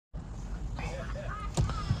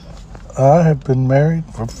I have been married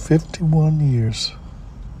for 51 years.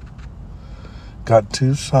 Got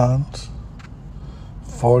 2 sons,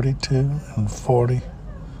 42 and 40.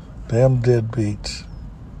 Damn deadbeats.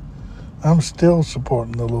 I'm still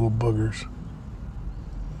supporting the little boogers.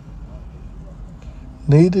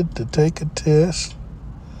 Needed to take a test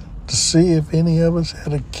to see if any of us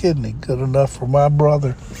had a kidney good enough for my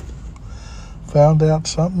brother. Found out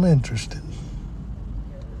something interesting.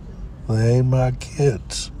 They ain't my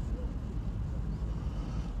kids.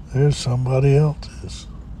 There's somebody else's.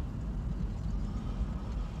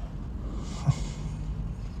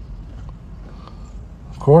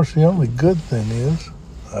 Of course, the only good thing is,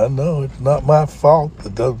 I know it's not my fault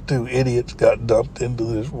that those 2 idiots got dumped into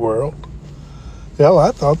this world. Hell,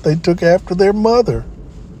 I thought they took after their mother.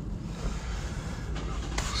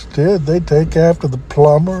 Instead, they take after the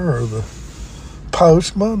plumber or the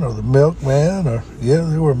postman or the milkman, or, yeah,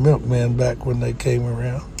 they were milkmen back when they came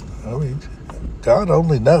around. I mean, God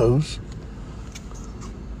only knows.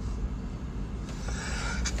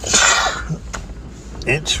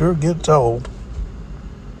 It sure gets old.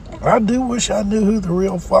 I do wish I knew who the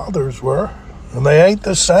real fathers were. And they ain't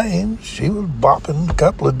the same. She was bopping a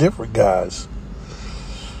couple of different guys.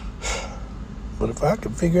 But if I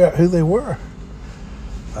could figure out who they were,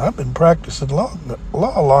 I've been practicing law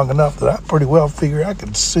long enough that I pretty well figure I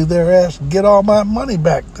can sue their ass and get all my money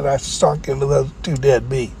back that I sunk into those 2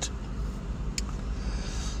 deadbeats.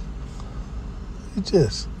 It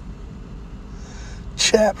just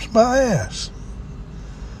chaps my ass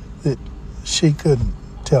that she couldn't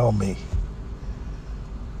tell me.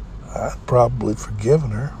 I'd probably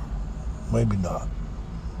forgiven her. Maybe not.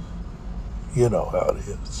 You know how it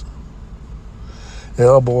is.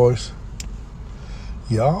 Hell, boys,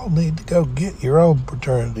 y'all need to go get your own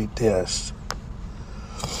paternity test.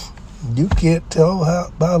 You can't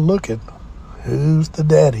tell by looking who's the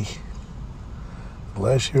daddy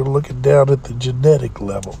unless you're looking down at the genetic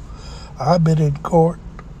level. I've been in court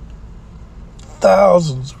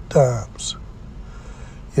thousands of times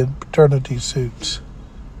in paternity suits,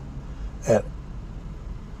 and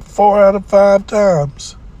 4 out of 5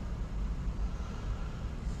 times,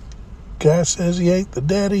 guy says he ain't the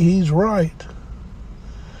daddy, he's right.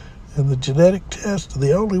 And the genetic test is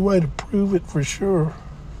the only way to prove it for sure.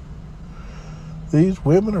 These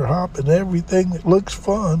women are hopping everything that looks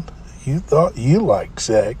fun. You thought you liked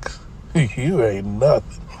sex. You ain't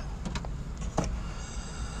nothing.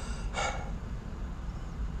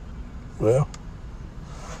 Well,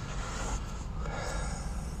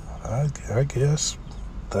 I guess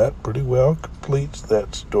that pretty well completes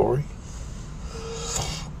that story.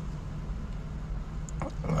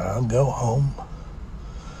 I'll go home,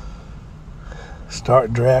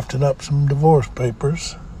 start drafting up some divorce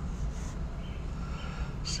papers,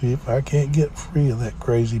 see if I can't get free of that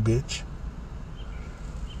crazy bitch.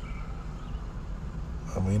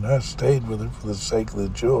 I mean, I stayed with her for the sake of the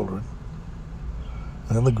children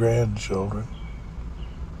and the grandchildren,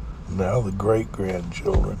 now the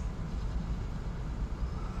great-grandchildren.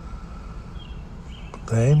 But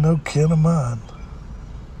they ain't no kin of mine.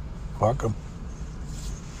 Fuck 'em.